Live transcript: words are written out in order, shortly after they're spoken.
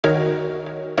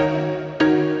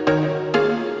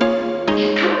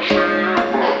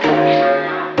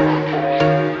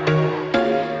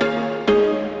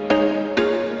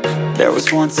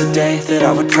once a day that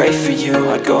I would pray for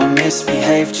you. I'd go and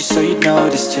misbehave just so you'd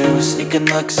notice too. Sneaking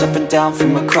looks up and down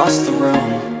from across the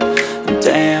room. And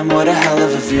damn, what a hell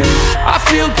of a view. I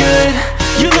feel good,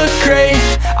 you look great,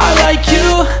 I like you,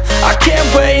 I can't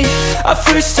wait. A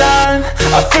first time,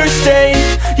 a first date,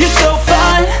 you're so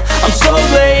fine, I'm so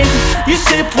late. You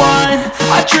sip wine,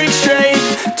 I drink straight,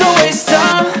 don't waste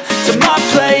time to my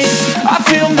place. I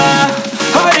feel my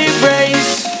heart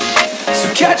erase, so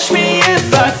catch me if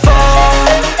I fall.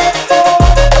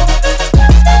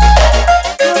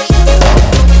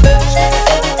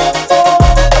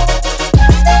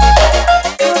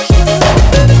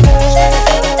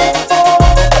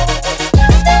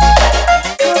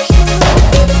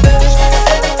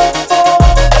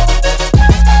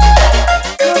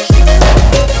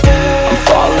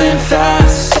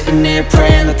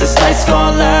 Praying that this night's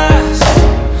gonna last.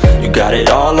 You got it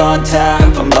all on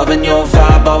tap, I'm loving your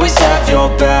vibe, always have your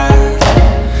back.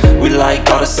 We like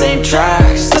all the same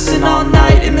tracks, listen all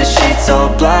night in the sheets all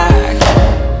black.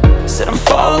 Said I'm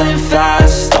falling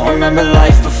fast, don't remember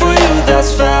life before you,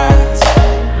 that's fact.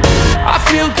 I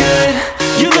feel good,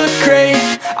 you look great,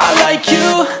 I like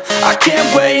you, I can't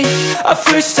wait. A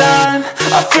first time,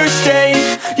 a first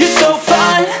date, you're so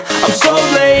fine, I'm so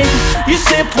late. You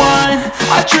sip wine,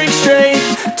 I drink straight,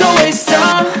 don't waste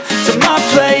time to my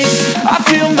place. I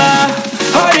feel my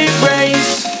heart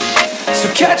erase, so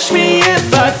catch me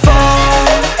if I fall.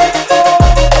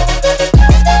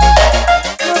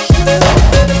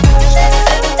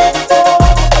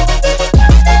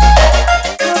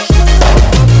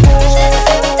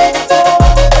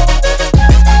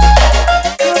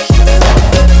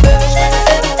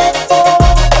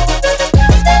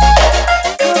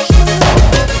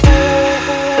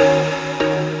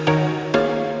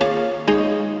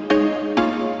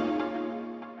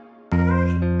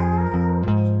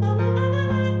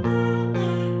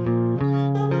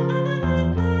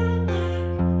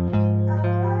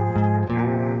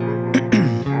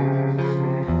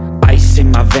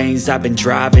 I've been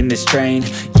driving this train,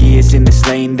 years in this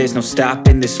lane, there's no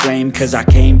stopping this flame. Cause I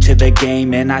came to the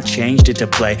game and I changed it to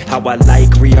play how I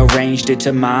like, rearranged it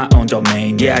to my own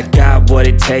domain. Yeah, I got what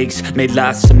it takes, made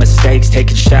lots of mistakes,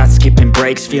 taking shots, skipping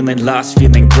breaks, feeling lost,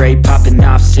 feeling great, popping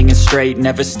off, singing straight,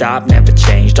 never stopped, never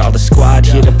changed. All the squad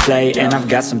here to play and I've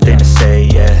got something to say,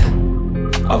 yeah.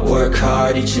 I work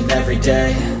hard each and every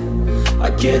day, I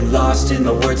get lost in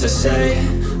the words I say.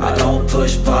 I don't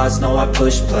push pause, no I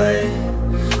push play.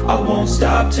 I won't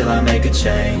stop till I make a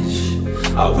change.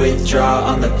 I withdraw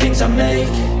on the things I make.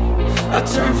 I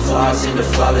turn flaws into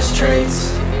flawless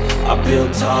traits. I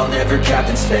build tall, never capped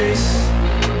in space.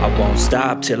 I won't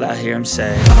stop till I hear him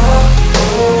say, oh,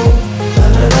 oh, la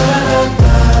la la la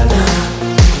la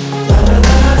la, la la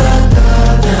la la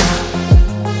la la,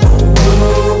 oh,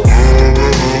 oh,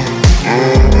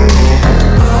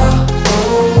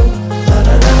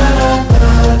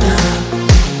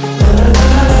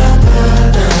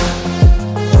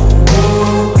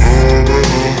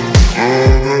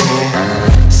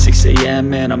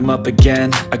 and I'm up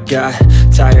again. I got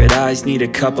tired eyes, need a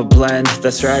cup of blend.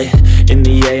 That's right, in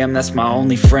the AM, that's my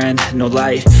only friend. No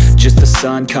light, just the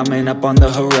sun coming up on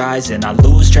the horizon. I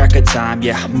lose track of time,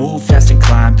 yeah, I move fast and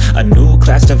climb a new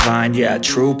class divine, yeah,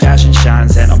 true passion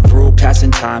shines. And I'm through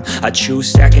passing time, I choose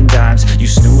stacking dimes. You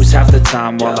snooze half the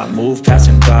time while I move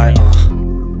passing by.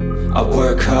 I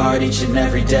work hard each and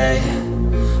every day,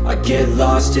 I get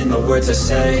lost in the words I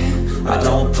say. I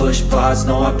don't push pause,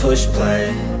 no I push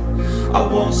play. I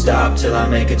won't stop till I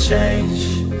make a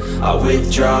change. I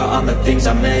withdraw on the things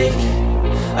I make.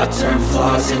 I turn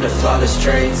flaws into flawless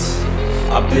traits.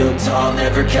 I build tall,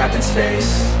 never capped in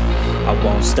space. I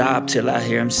won't stop till I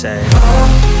hear him say, oh,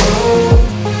 oh,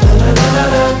 la la la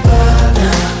la la.